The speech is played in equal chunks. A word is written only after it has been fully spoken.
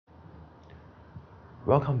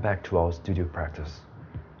Welcome back to our studio practice.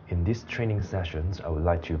 In these training sessions, I would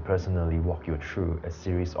like to personally walk you through a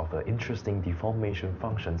series of interesting deformation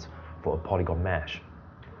functions for a polygon mesh.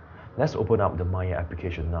 Let's open up the Maya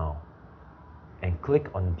application now and click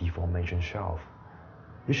on the deformation shelf.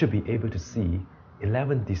 You should be able to see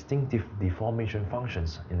 11 distinctive deformation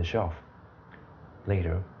functions in the shelf.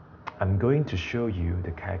 Later, I'm going to show you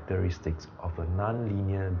the characteristics of a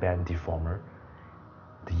nonlinear band deformer,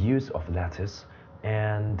 the use of lattice,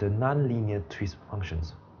 and the nonlinear twist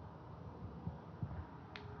functions.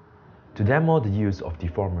 To demo the use of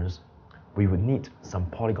deformers, we would need some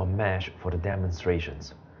polygon mesh for the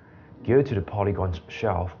demonstrations. Go to the Polygon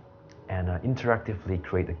shelf and interactively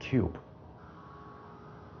create a cube.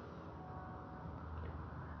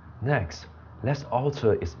 Next, let's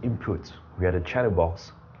alter its input via the channel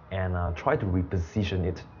box and try to reposition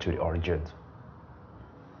it to the origin.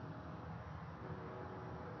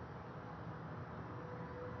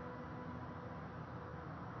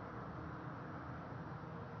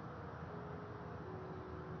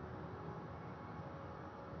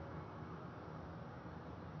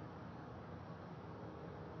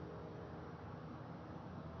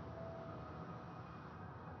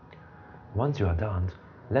 Once you are done,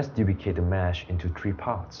 let's duplicate the mesh into 3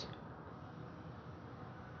 parts.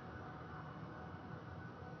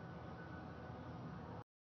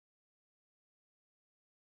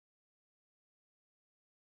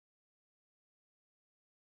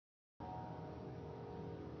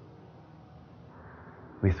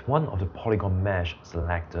 With one of the polygon mesh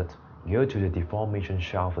selected, go to the deformation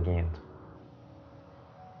shelf again.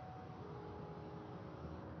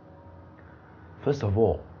 First of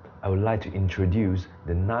all, I would like to introduce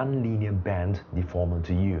the nonlinear band deformer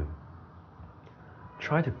to you.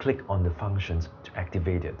 Try to click on the functions to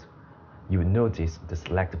activate it. You will notice the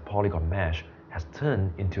selected polygon mesh has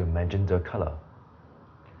turned into a magenta color.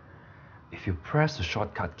 If you press the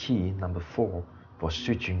shortcut key number 4 for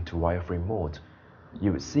switching to wireframe mode,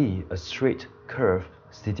 you will see a straight curve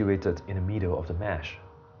situated in the middle of the mesh.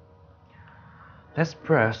 Let's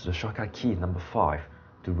press the shortcut key number 5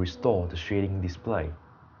 to restore the shading display.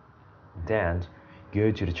 Then,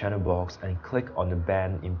 go to the channel box and click on the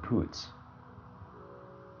band inputs.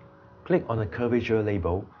 Click on the curvature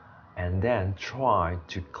label and then try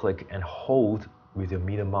to click and hold with your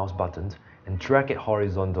middle mouse button and drag it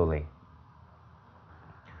horizontally.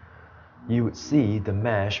 You would see the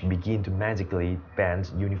mesh begin to magically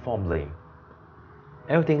bend uniformly.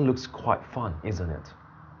 Everything looks quite fun, isn't it?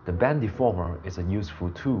 The band deformer is a useful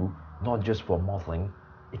tool not just for modeling,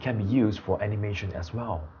 it can be used for animation as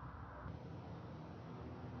well.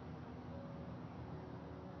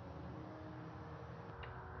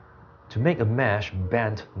 To make a mesh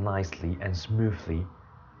bend nicely and smoothly,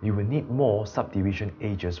 you will need more subdivision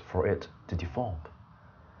edges for it to deform.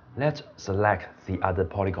 Let's select the other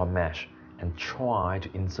polygon mesh and try to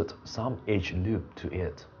insert some edge loop to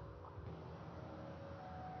it.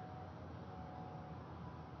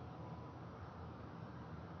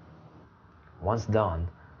 Once done,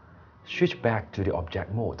 switch back to the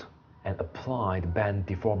object mode and apply the band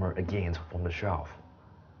deformer again from the shelf.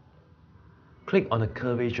 Click on the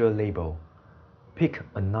curvature label, pick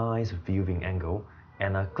a nice viewing angle,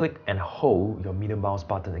 and click and hold your middle mouse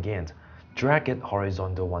button again. Drag it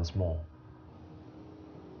horizontal once more.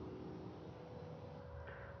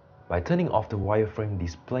 By turning off the wireframe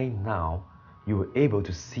display now, you will be able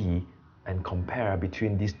to see and compare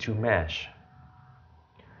between these two meshes.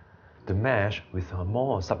 The mesh with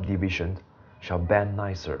more subdivision shall bend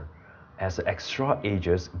nicer, as the extra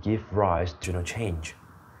edges give rise to no change.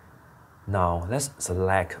 Now let's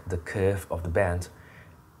select the curve of the band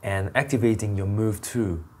and activating your Move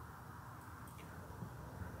tool.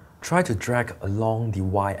 Try to drag along the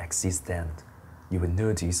y-axis then. You will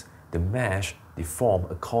notice the mesh deform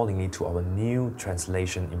accordingly to our new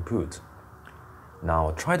translation input.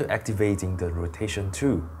 Now try to activating the rotation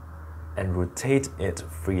tool and rotate it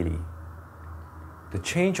freely. The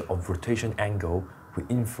change of rotation angle will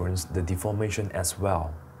influence the deformation as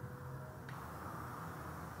well.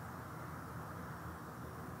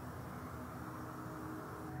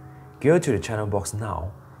 Go to the channel box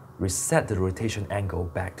now, reset the rotation angle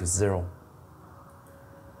back to 0.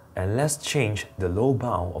 And let's change the low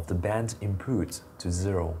bound of the band input to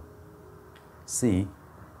 0. See,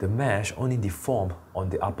 the mesh only deformed on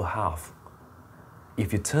the upper half.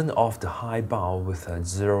 If you turn off the high bound with a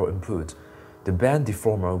 0 input, the band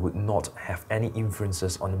deformer would not have any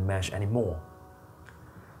influences on the mesh anymore.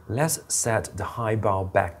 Let's set the high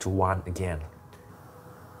bound back to 1 again.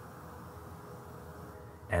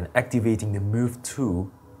 And activating the Move tool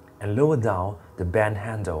and lower down the band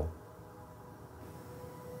handle.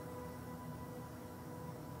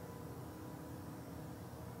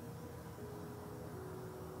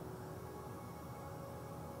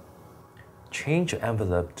 change the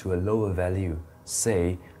envelope to a lower value,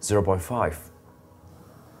 say 0.5.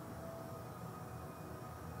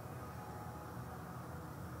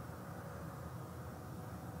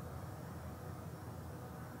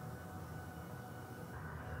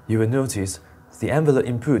 You will notice the envelope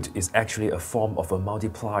input is actually a form of a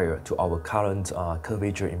multiplier to our current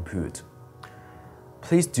curvature input.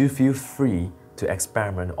 Please do feel free to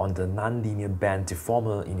experiment on the nonlinear band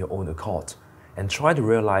deformer in your own accord and try to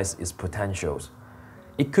realize its potentials.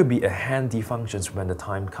 It could be a handy function when the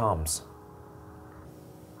time comes.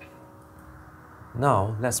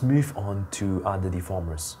 Now let's move on to other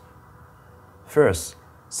deformers. First,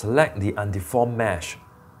 select the undeformed mesh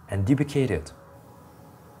and duplicate it.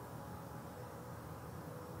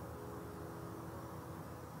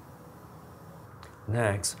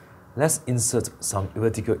 Next, let's insert some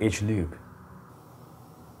vertical edge loop.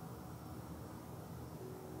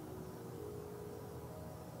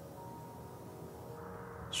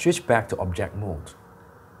 Switch back to object mode.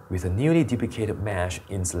 With a newly duplicated mesh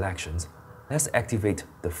in selections, let's activate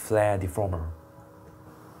the flare deformer.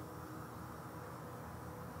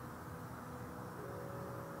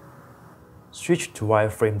 Switch to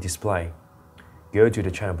wireframe display. Go to the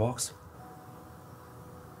channel box.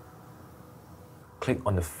 Click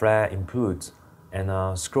on the flare input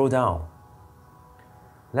and scroll down.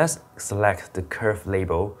 Let's select the curve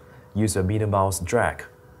label. Use a middle mouse drag.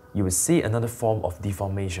 You will see another form of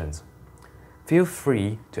deformations. Feel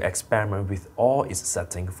free to experiment with all its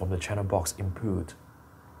settings from the channel box input.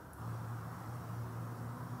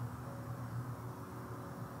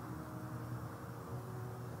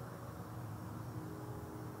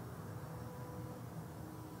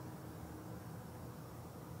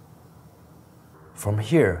 From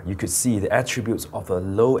here, you could see the attributes of a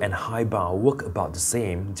low and high bound work about the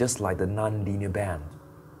same, just like the nonlinear band.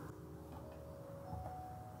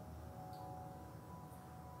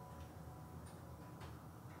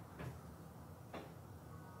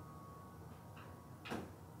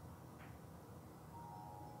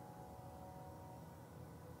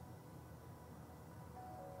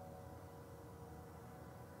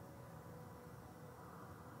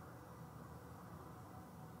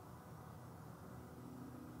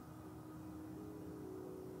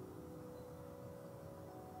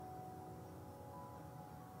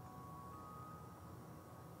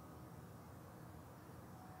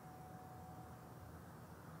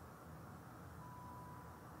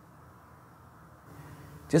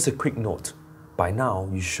 Just a quick note, by now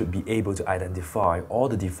you should be able to identify all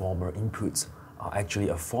the deformer inputs are actually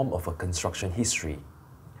a form of a construction history.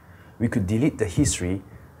 We could delete the history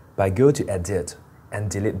by go to Edit and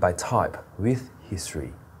delete by type with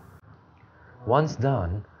history. Once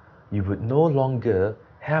done, you would no longer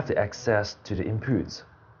have the access to the inputs.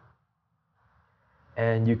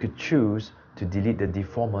 And you could choose to delete the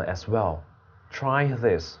deformer as well. Try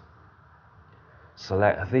this.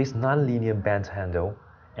 Select this nonlinear band handle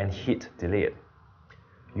and hit delete.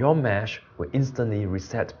 Your mesh will instantly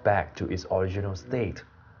reset back to its original state.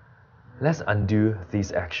 Let's undo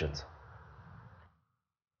these actions.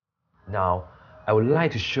 Now, I would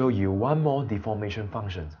like to show you one more deformation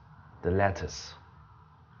function, the lattice.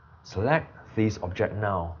 Select this object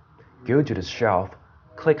now. Go to the shelf,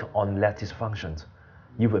 click on lattice functions.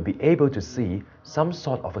 You will be able to see some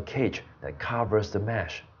sort of a cage that covers the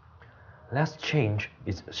mesh. Let's change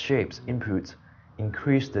its shape's inputs,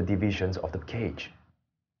 increase the divisions of the cage.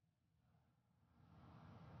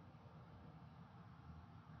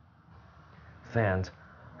 Then,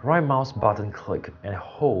 right mouse button click and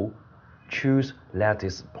hold, choose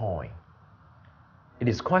lattice point. It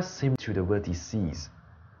is quite similar to the vertices.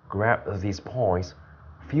 Grab these points,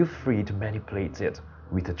 feel free to manipulate it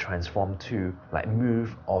with the transform tool like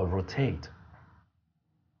move or rotate.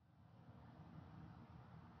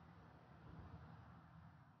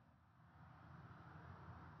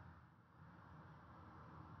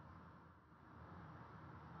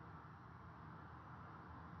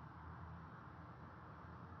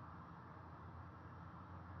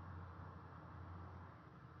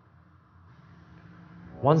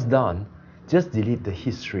 Once done, just delete the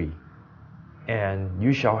history, and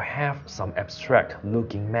you shall have some abstract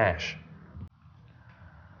looking mesh.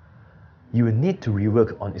 You will need to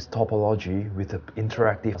rework on its topology with the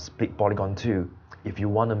interactive split polygon tool if you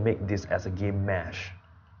want to make this as a game mesh.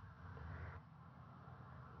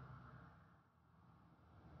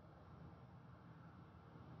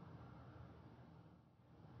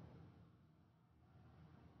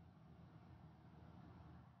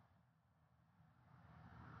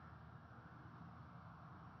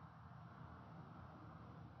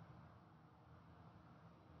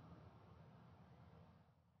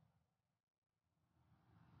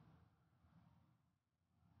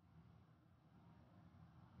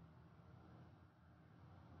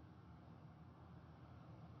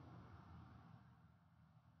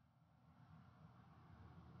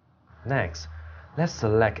 Next, let's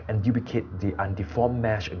select and duplicate the undeformed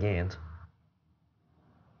mesh again.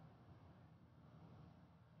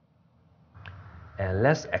 And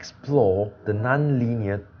let's explore the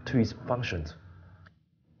nonlinear twist function.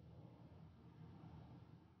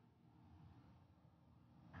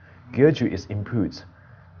 Go to its inputs,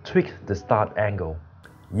 tweak the start angle.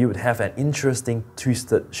 You would have an interesting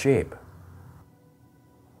twisted shape.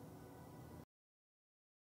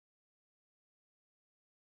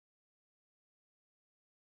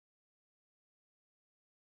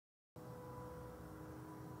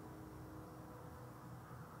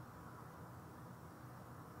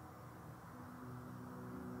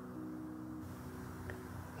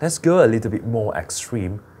 Let's go a little bit more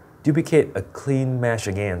extreme, duplicate a clean mesh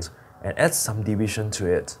again, and add some division to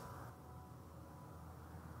it.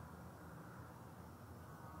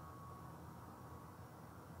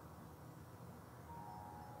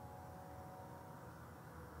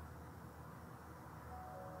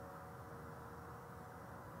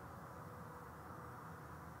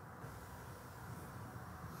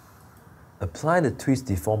 Apply the twist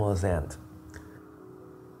deformer then.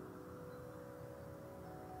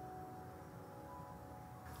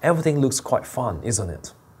 Everything looks quite fun, isn't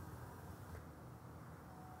it?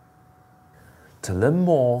 To learn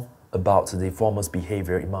more about the deformer's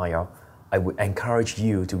behavior in Maya, I would encourage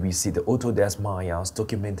you to visit the Autodesk Maya's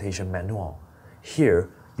documentation manual. Here,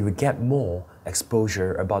 you will get more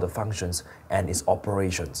exposure about the functions and its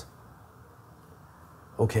operations.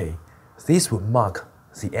 Okay, this would mark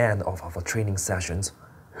the end of our training sessions.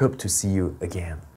 Hope to see you again.